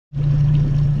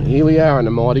Here we are on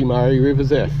the mighty Murray River,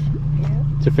 Zeph. Yeah.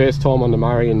 It's your first time on the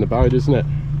Murray in the boat, isn't it?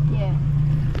 Yeah.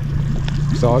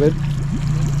 Excited?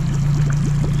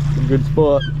 A good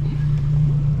spot.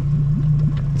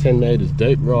 10 metres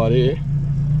deep right here.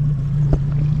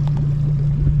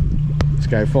 Let's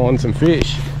go find some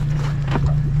fish.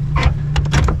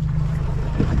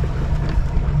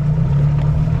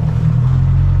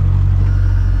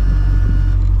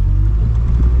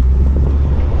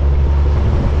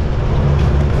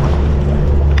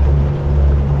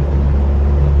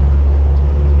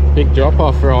 Big drop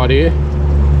off right here.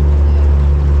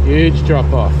 Huge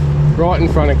drop off. Right in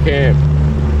front of camp.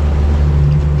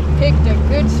 Picked a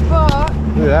good spot.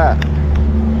 Look at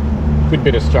that. Good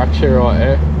bit of structure right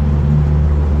there.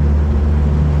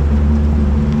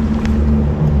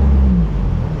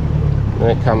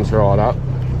 And it comes right up.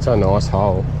 It's a nice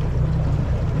hole.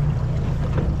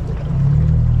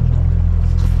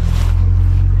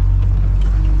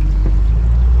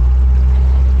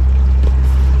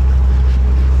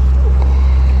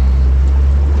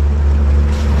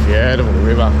 Beautiful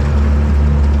river.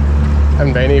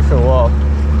 Haven't been here for a while.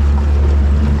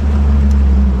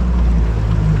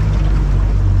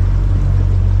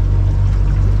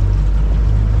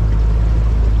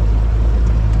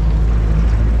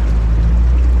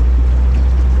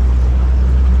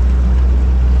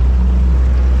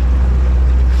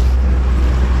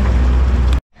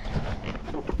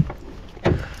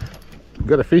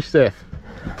 Got a fish there.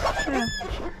 Yeah.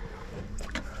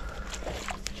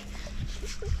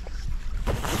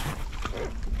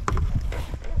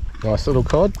 Nice little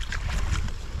cod.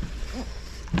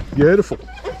 Beautiful.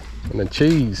 And the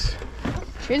cheese.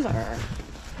 Chisar.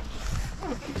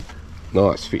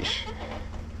 Nice fish.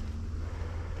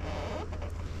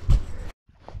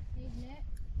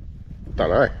 Don't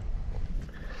know.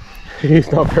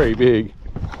 He's not very big.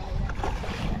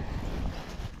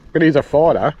 But he's a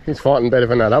fighter. He's fighting better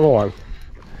than that other one.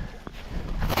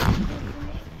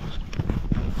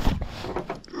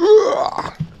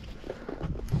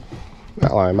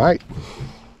 Hello, mate.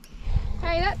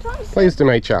 Hey, that time Pleased to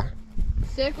meet you.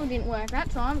 circle didn't work. That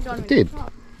time got him It did. in the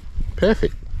top.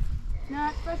 Perfect. No,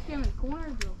 it's supposed to go in the corner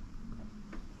as well.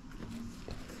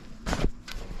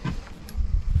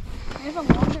 There's a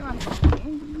long bit around the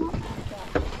end, but not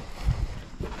that.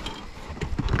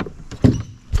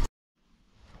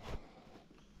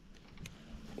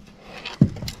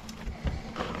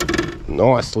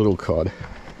 Nice little cod.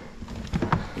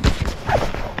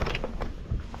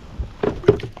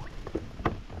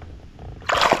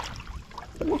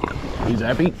 He's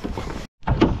happy.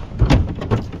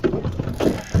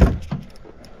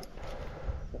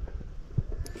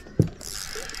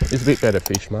 He's a bit better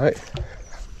fish, mate.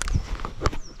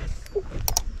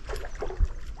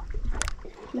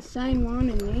 The same one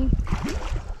in me.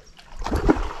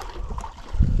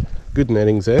 Good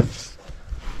netting, Zeph.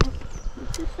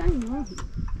 It's the same one.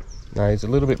 No, he's a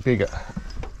little bit bigger.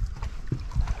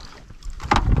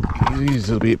 He's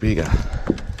a bit bigger.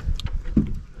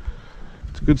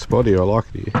 It's a good spot here, I like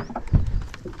it here.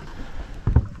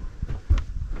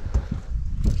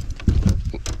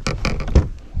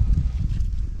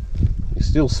 He's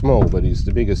still small, but he's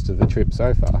the biggest of the trip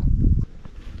so far.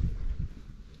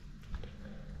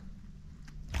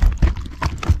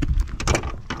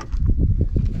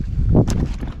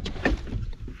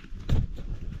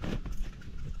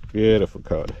 Beautiful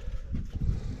cod.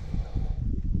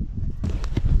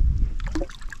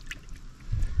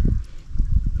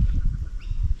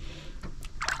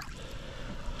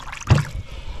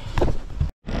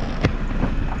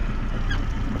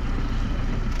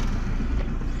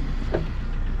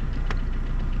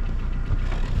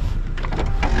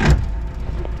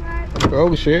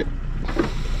 Oh shit.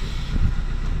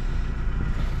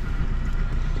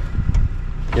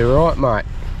 You're right, mate.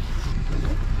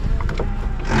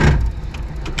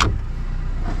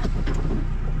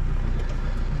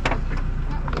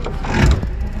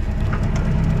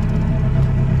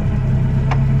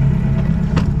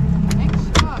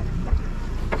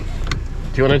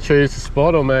 Do you want to choose the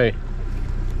spot or me?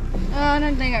 I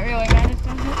don't think it really matters,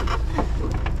 does it?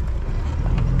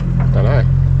 Don't know.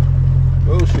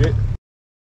 Oh shit.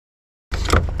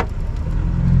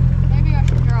 Maybe I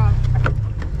should drive.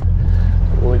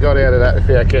 Well, we got out of that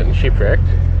without getting shipwrecked.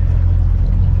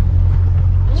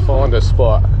 Let's find a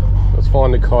spot. Let's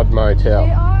find the Cod Motel.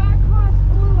 Yeah, I crossed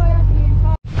all the way up here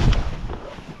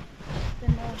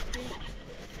and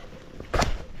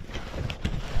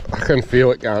I can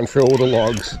feel it going through all the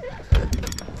logs.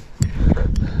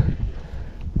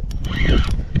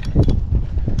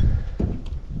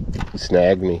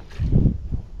 Snagged me.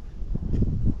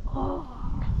 oh.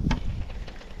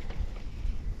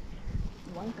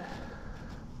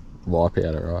 Wipe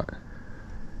out it, right?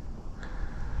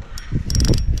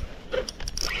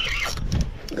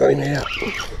 Got him out.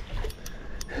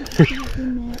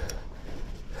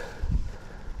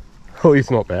 Oh,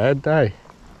 he's not bad, eh?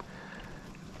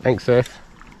 Thanks, Seth.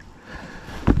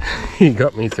 He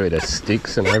got me through the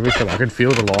sticks and everything. I could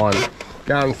feel the line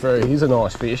going through. He's a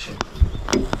nice fish.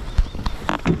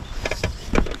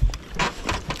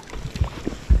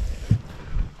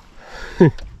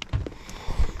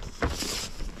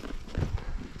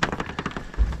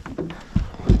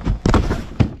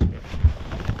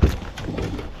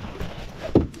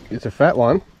 It's a fat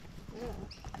one.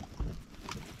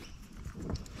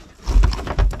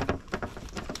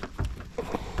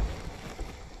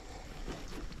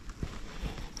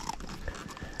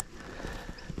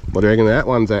 What do you reckon of that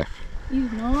one, Zeph?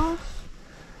 He's nice.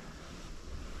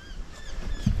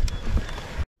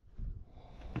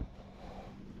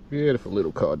 Beautiful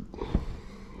little cod.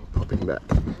 Pop him back.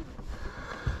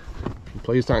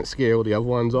 Please don't scare all the other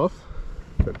ones off,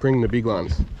 but bring the big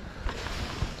ones.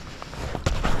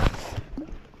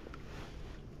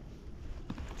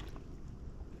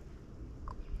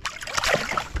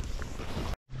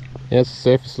 How's the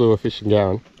surface lure fishing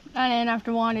going? I don't have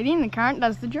to wind it in, the current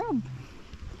does the job.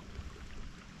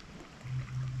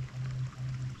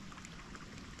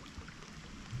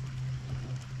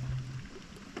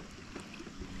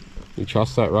 You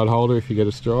trust that rod holder if you get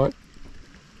a strike?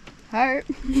 Hope.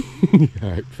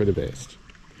 Hope for the best.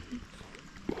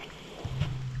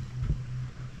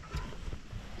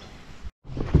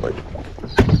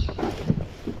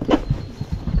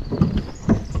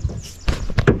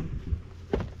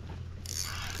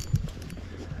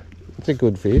 It's a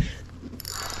good fish.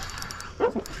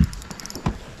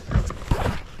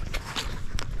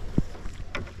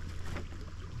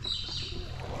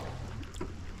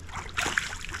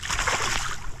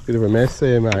 Bit of a mess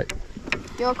there, mate.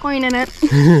 You're cleaning it.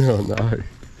 Oh no.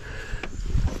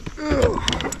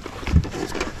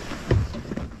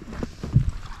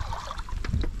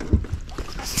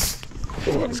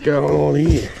 What's going on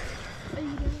here?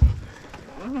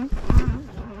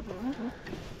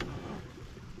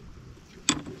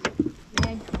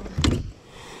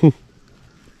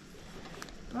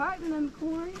 Right in them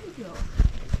corners.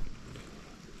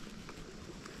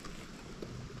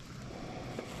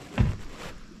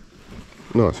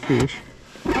 Nice fish.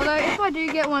 Although if I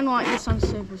do get one like this on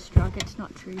surface strike, it's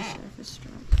not true surface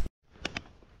strike.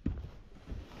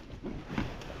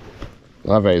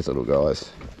 Love these little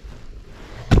guys.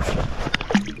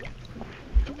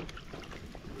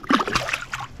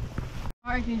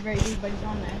 I reckon he's very big, but he's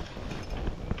on there.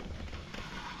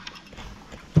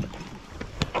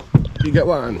 You got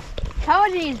one.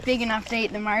 Told you he's big enough to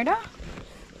eat the motor.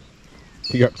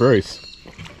 You got Bruce.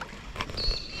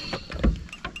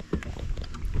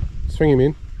 Swing him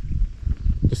in.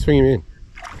 Just swing him in.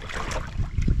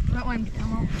 That one's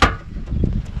come off.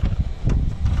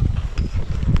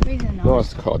 These are nice.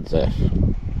 Nice cod, Zeph.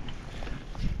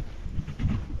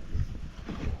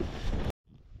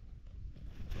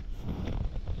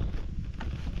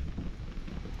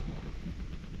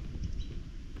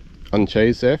 On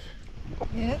cheese, Zeph?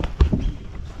 Yep.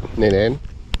 Nan.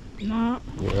 No.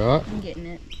 You alright? I'm getting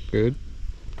it. Good.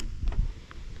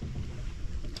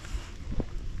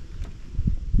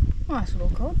 Nice little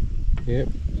cod. Yep.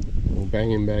 We'll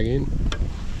bang him back in.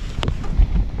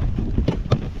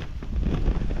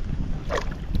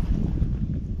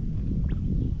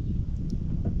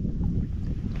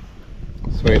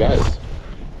 Sweet as.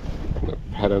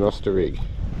 Paternoster rig.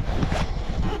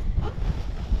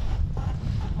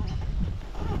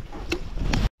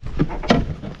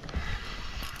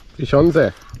 Fish on,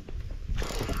 Zeph.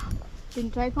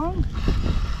 Didn't take on.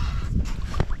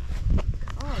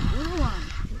 Oh, good one.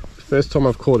 First time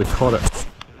I've caught a cod at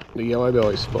the yellow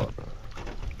belly spot.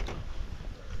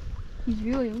 He's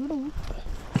really little.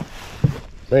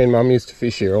 Me and Mum used to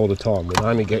fish here all the time. We'd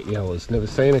only get yellows. Never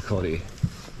seen a cod here.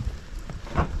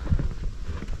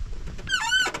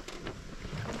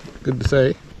 Good to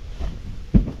see.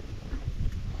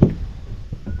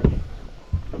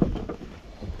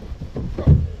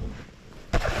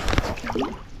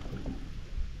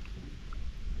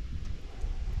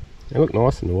 They look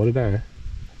nice in the water, don't they?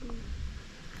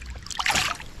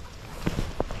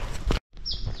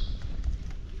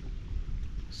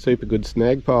 Super good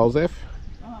snag piles, F.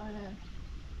 Oh, I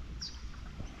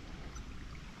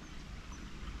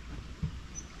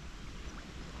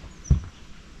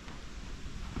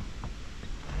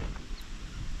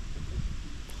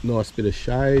know. Nice bit of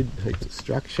shade, heaps of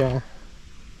structure.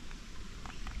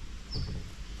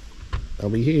 I'll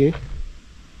be here.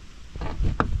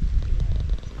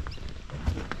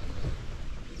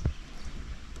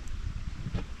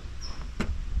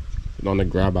 On a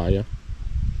grub, are you?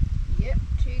 Yep,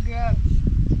 2 grubs.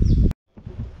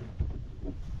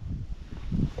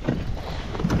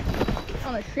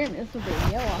 On a shrimp, this will be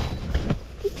yellow.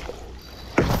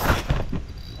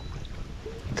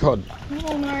 Cod.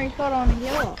 Oh, Murray Cod on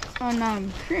yellow.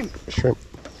 On shrimp. Shrimp.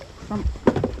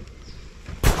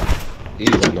 He's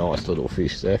a nice little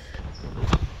fish, Zeph.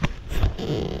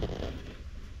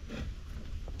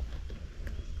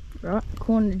 Right,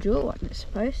 corner jaw like it's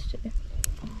supposed to.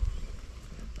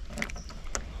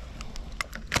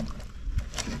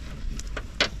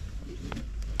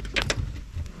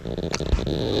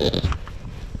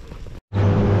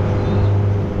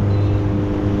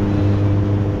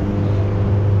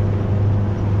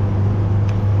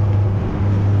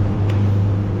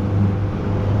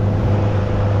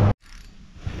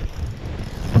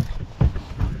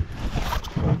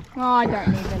 Oh, I don't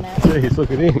even know. Jeez,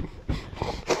 look at him.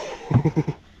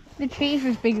 The cheese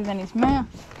was bigger than his mouth.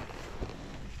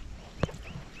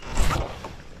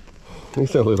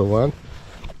 He's a little one.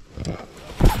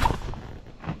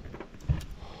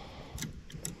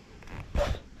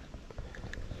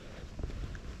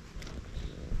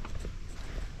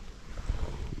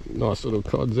 Nice little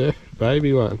cod, Zeph.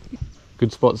 Baby one.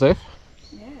 Good spot, Zeph.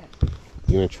 Yeah.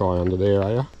 You're going to try under there,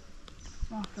 are you?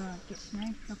 After I get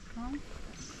snapped up time.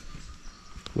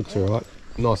 Looks alright.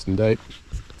 Nice and deep.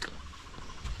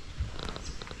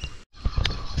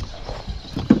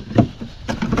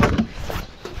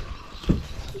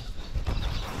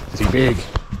 Is he big?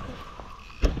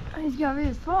 He's got a bit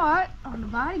of fight on the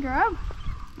bardi grub.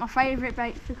 My favourite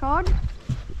bait for cod.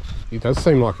 He does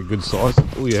seem like a good size.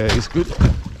 Oh yeah, he's good.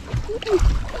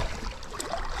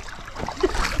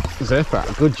 Zephyr,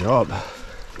 good job.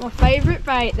 My favourite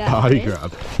bait, that Bardi is.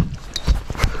 grub.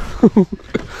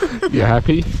 You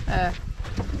happy?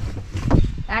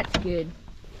 That's good.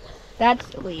 That's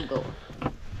illegal.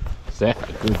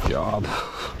 Zephyr, good job.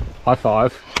 High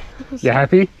five. You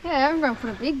happy? Yeah, I'm going to put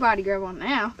a big bardi grub on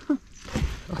now.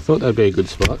 I thought that'd be a good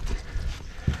spot.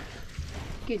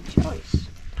 Good choice.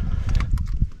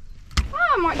 Oh,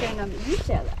 I might get another use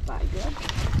out of that bardi grub.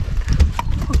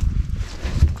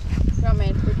 You want me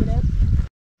to pick it up?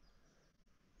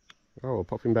 Oh, we'll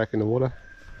pop him back in the water.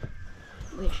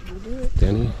 Where should we do it?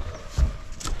 Danny.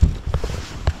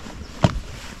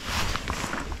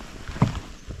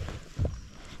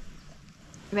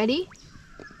 Ready?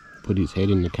 Put his head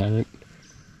in the current.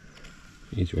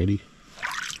 He's ready.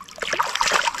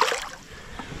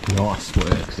 Nice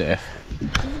work, Zeph.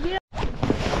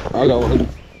 I got one.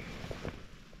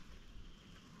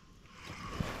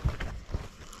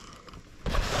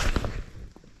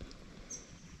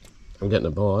 I'm getting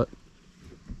a bite.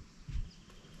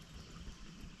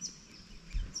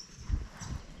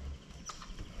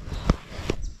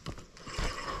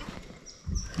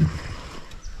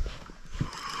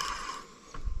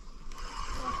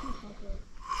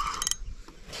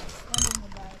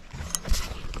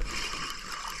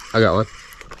 I got one.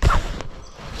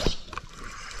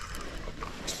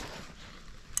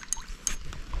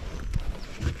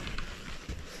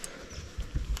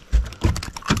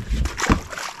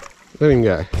 Let him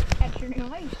go. Catch your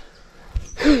noise.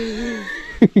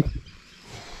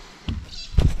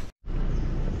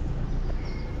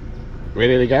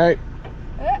 Ready to go?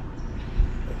 Yeah.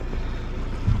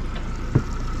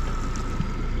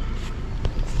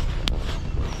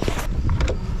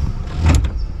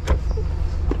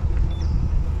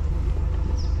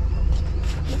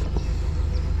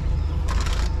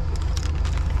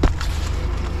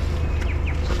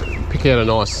 Pick out a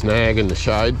nice snag in the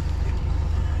shade.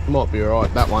 Might be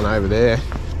alright, that one over there.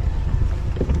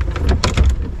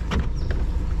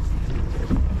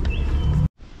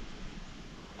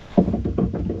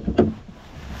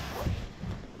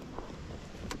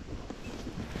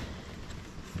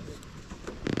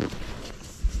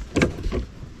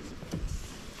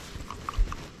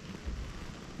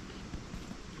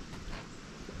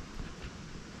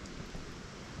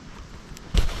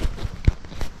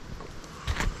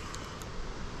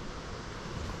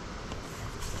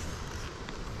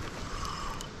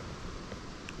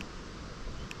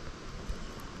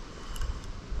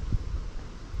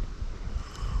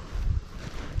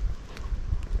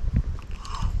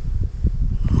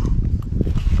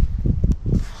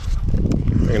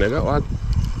 I got one.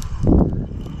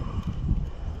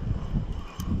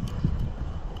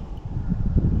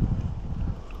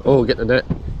 Oh, get the net.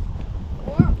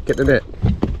 What? Get the net.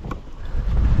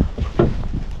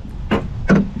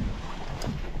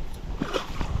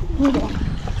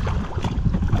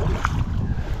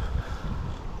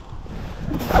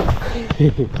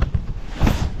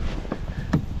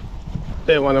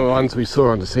 They're one of the ones we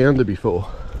saw on the sounder before.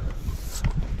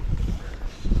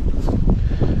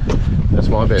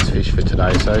 my best fish for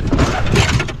today so far.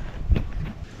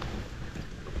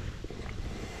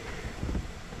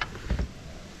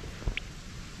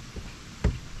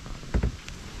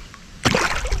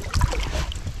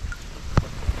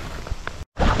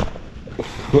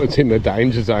 It's in the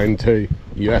danger zone too.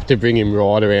 You have to bring him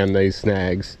right around these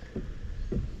snags.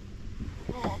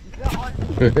 Oh God.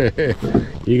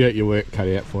 You got your work cut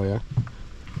out for you.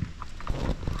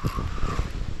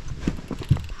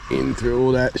 In through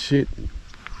all that shit.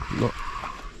 Not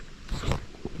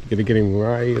gonna get him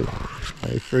way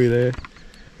through there.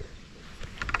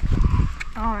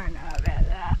 I don't know about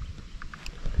that.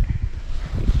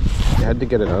 You had to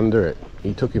get it under it.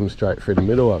 You took him straight through the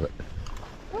middle of it.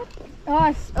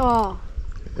 Oh.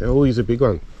 Oh, he's a big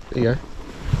one. There you go.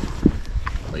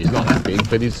 Well, he's not that big,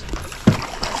 but he's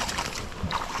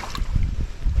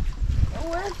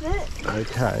Worth it.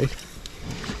 okay.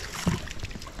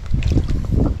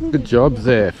 Good job,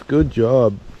 Zeph. Good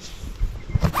job.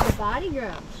 The bardi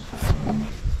grubs.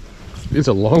 It's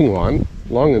a long one.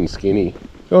 Long and skinny.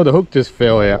 Oh, the hook just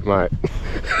fell out, mate.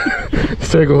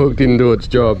 Circle hook didn't do its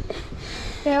job.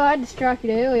 Yeah, I had to strike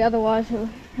it early, otherwise I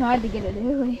had to get it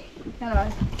early.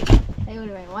 Otherwise, they would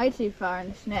have been way too far in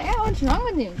the snare. Oh, what's wrong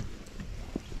with him?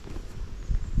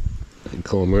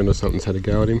 Cormorant or something's had a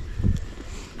go at him.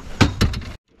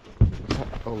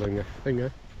 Oh, there you go. There you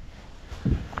go.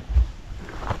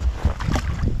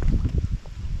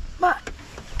 But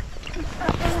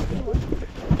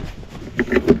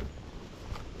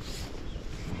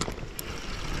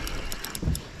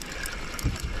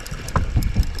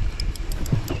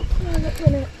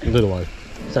A little one.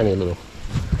 It's only a little.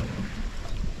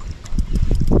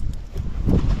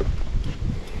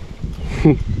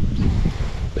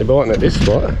 They're biting at this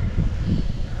spot.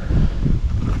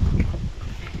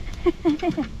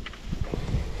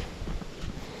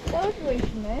 that was really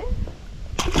smooth.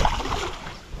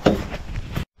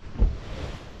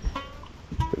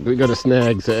 We got a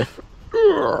snag, Zeph.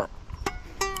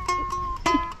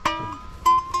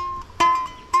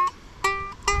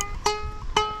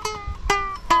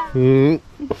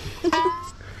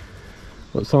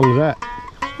 What song's that?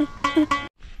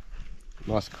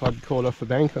 Nice cod caught off the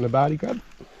bank on a bardi grub.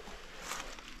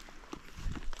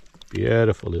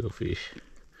 Beautiful little fish.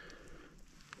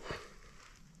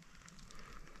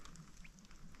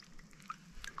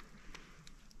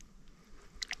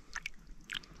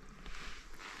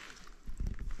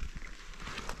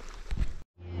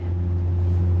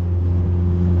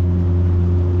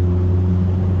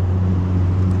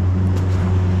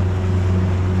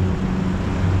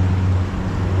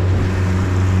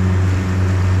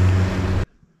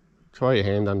 Try your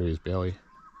hand under his belly.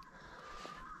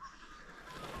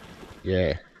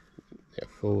 Yeah,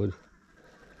 forward.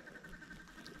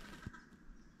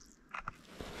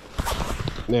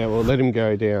 Now we'll let him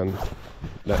go down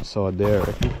that side there, I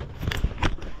reckon.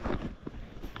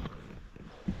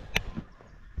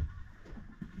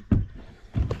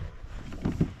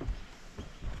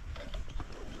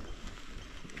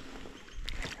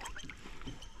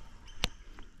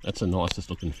 That's the nicest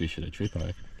looking fish at a trip, I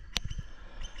reckon.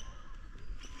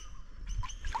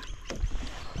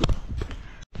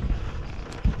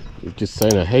 We've just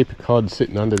seen a heap of cod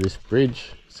sitting under this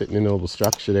bridge, sitting in a little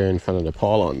structure there in front of the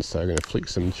pylons. So we're going to flick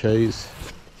some cheese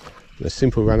and a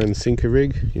simple run and sinker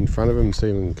rig in front of them and see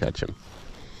if we can catch them.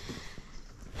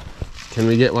 Can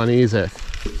we get one here, Zeph?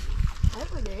 I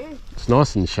hope we do. It's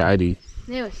nice and shady.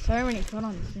 There were so many cod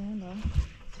on the sand though.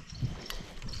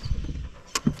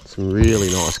 Some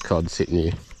really nice cod sitting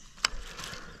here.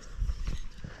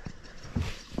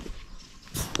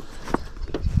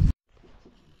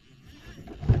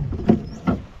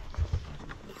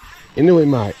 Into it,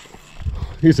 mate.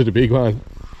 Here's a big one.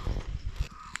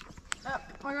 Oh,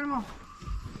 I got him off.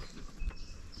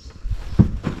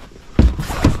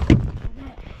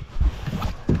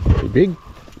 Pretty big.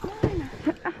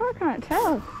 I can't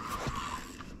tell.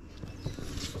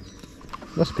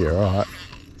 Must be alright.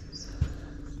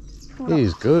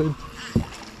 He's good.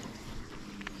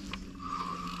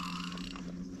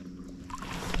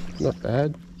 Not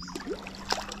bad.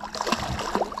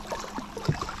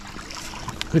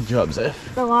 Good job,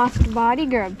 Zeph. The last bardi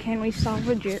grub. Can we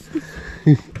salvage it?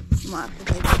 Might have to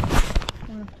take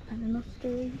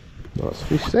it. Nice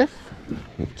fish, Zeph.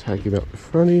 We'll take him up the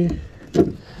front here.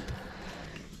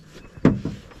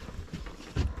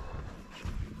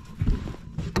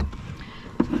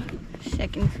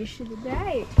 Second fish of the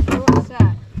day. So what's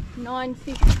that? 9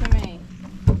 fish for me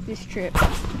this trip.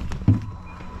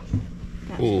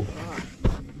 That's Ooh. right.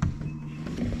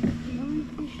 9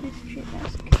 fish this trip.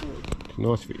 That's cool.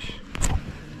 Nice fish.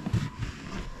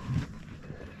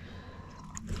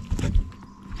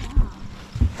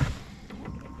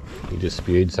 just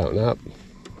spewed something up.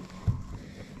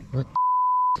 What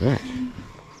the is that?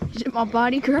 Is it my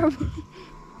bardi grub?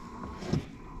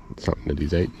 Something that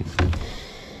he's eating.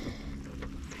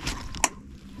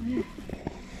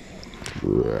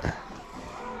 Ugh.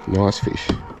 Nice fish.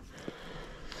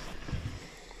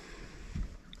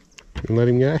 You let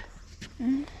him go?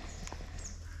 Mm.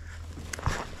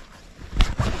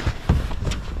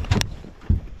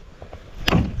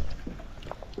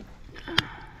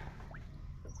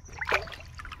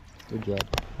 Good job.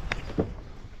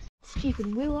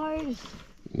 Stupid willows.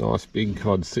 Nice big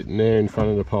cod sitting there in front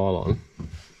of the pylon.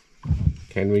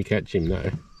 Can we catch him?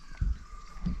 No.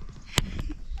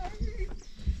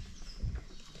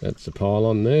 That's the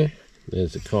pylon there.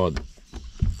 There's the cod.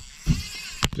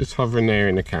 Just hovering there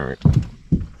in the current.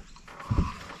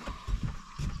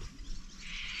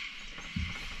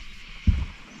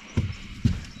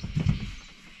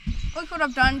 Look what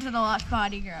I've done to the last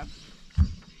bardi grub.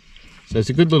 So it's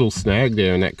a good little snag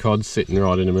there and that cod's sitting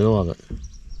right in the middle of it.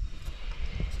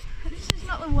 This is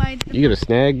not the way to... You got a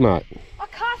snag, mate. I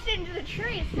cast it into the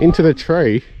tree. Into the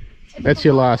tree? That's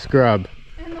your last grub.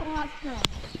 And the last grub.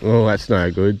 Oh, that's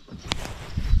no good.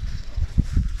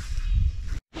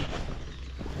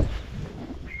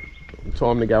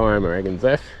 Time to go home, I reckon,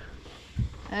 Zeph.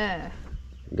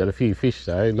 Got a few fish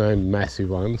though, no massive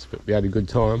ones, but we had a good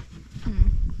time.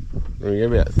 What do you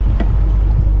about?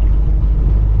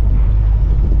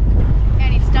 How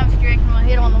many stumps do you reckon we'll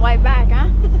hit on the way back, huh?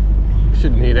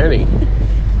 Shouldn't hit any.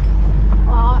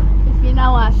 Well, if you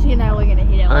know us, you know we're going to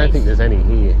hit at I don't least. think there's any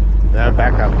here. They're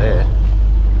back up there.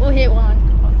 We'll hit one.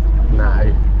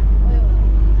 No.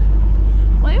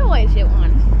 We always hit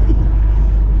one.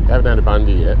 Haven't had a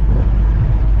bungee yet.